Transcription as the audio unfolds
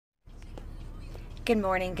Good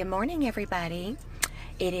morning, everybody.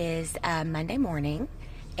 It is Monday morning,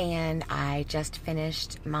 and I just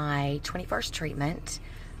finished my 21st treatment,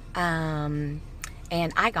 and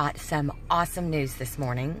I got some awesome news this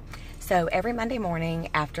morning. So every Monday morning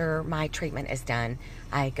after my treatment is done,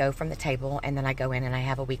 I go from the table, and then I go in and I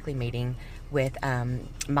have a weekly meeting with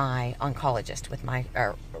my oncologist, with my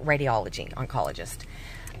radiology oncologist.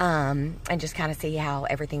 And just kind of see how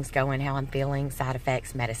everything's going, how I'm feeling, side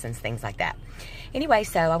effects, medicines, things like that. Anyway,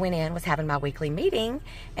 so I went in, was having my weekly meeting,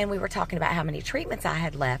 and we were talking about how many treatments I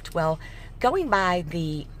had left. Well, going by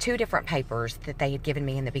the two different papers that they had given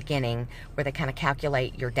me in the beginning, where they kind of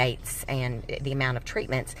calculate your dates and the amount of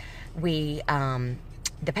treatments, the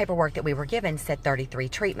paperwork that we were given said 33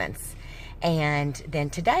 treatments. And then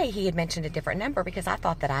today he had mentioned a different number because I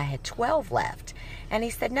thought that I had 12 left. And he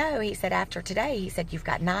said, no, he said, after today, he said, you've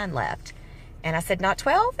got 9 left. And I said, not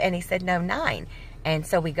 12? And he said, no, 9. And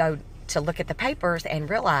so we go to look at the papers and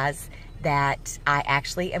realize that I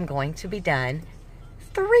actually am going to be done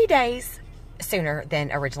 3 days sooner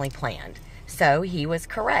than originally planned. So he was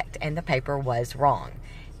correct and the paper was wrong.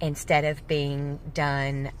 Instead of being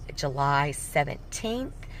done July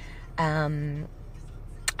 17th,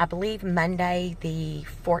 I believe Monday the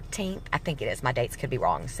 14th, I think it is, my dates could be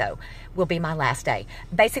wrong, so will be my last day.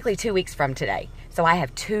 Basically 2 weeks from today. So I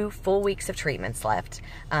have 2 full weeks of treatments left.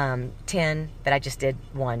 10, but I just did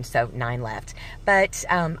 1, so 9 left. But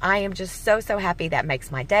I am just so happy. That makes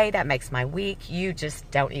my day, that makes my week. You just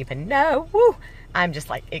don't even know. Woo! I'm just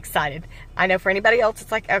like excited. I know for anybody else,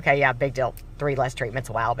 it's like, okay, yeah, big deal. 3 less treatments,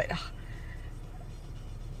 wow, but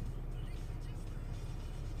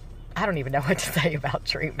I don't even know what to say about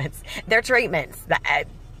treatments. They're treatments.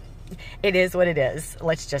 It is what it is.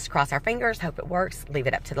 Let's just cross our fingers, hope it works, leave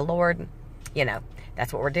it up to the Lord. You know,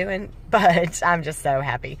 that's what we're doing. But I'm just so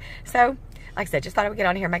happy. So, like I said, just thought I would get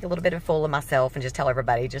on here and make a little bit of a fool of myself and just tell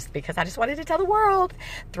everybody, just because I just wanted to tell the world.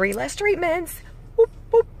 3 less treatments. Boop,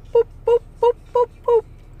 boop, boop, boop, boop, boop, boop.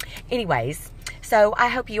 Anyways, so I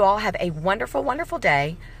hope you all have a wonderful, wonderful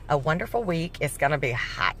day, a wonderful week. It's going to be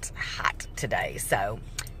hot today. So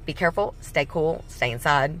be careful, stay cool, stay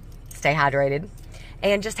inside, stay hydrated,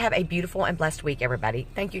 and just have a beautiful and blessed week, everybody.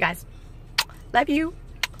 Thank you, guys. Love you.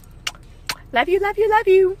 Love you, love you, love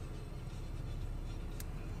you.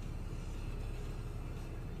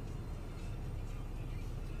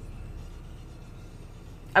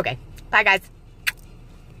 Okay, bye, guys.